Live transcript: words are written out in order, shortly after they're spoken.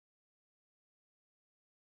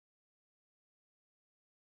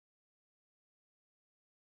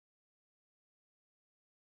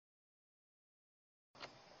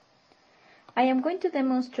I am going to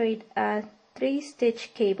demonstrate a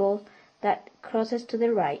 3-stitch cable that crosses to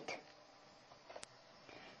the right.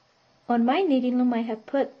 On my knitting loom I have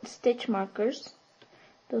put stitch markers,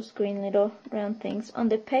 those green little round things, on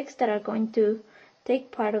the pegs that are going to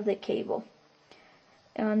take part of the cable.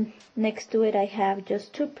 And next to it I have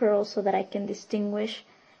just 2 purls so that I can distinguish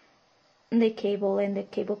the cable and the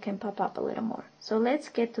cable can pop up a little more. So let's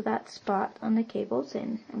get to that spot on the cables,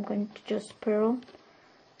 and I'm going to just purl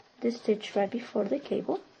the stitch right before the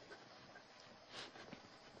cable.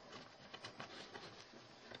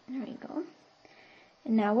 There we go.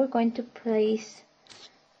 And now we're going to place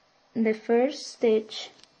the first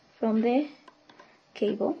stitch from the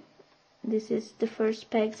cable. This is the first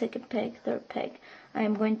peg, second peg, third peg. I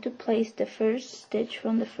am going to place the first stitch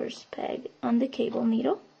from the first peg on the cable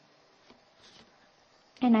needle.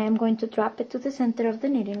 And I am going to drop it to the center of the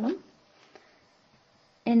knitting loom.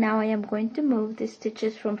 And now I am going to move the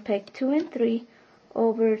stitches from peg 2 and 3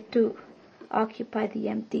 over to occupy the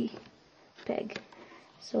empty peg.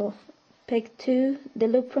 So peg 2, the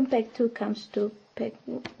loop from peg 2 comes to peg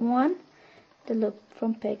 1, the loop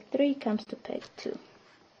from peg 3 comes to peg 2.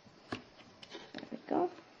 There we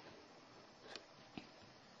go.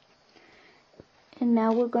 And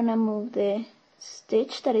now we're going to move the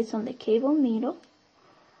stitch that is on the cable needle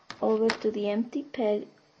over to the empty peg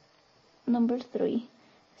number 3,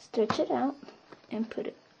 stretch it out and put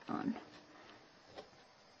it on.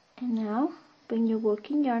 And now bring your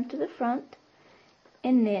working yarn to the front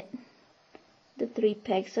and knit the 3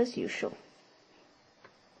 pegs as usual.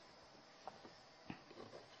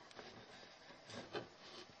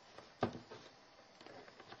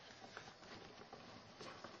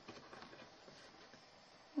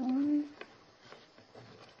 One,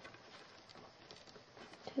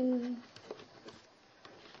 2,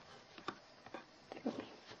 3.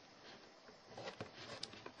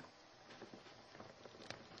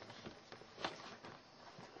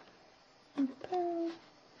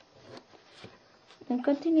 And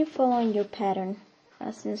continue following your pattern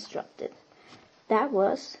as instructed. That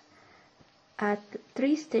was a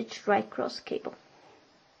 3-stitch right cross cable.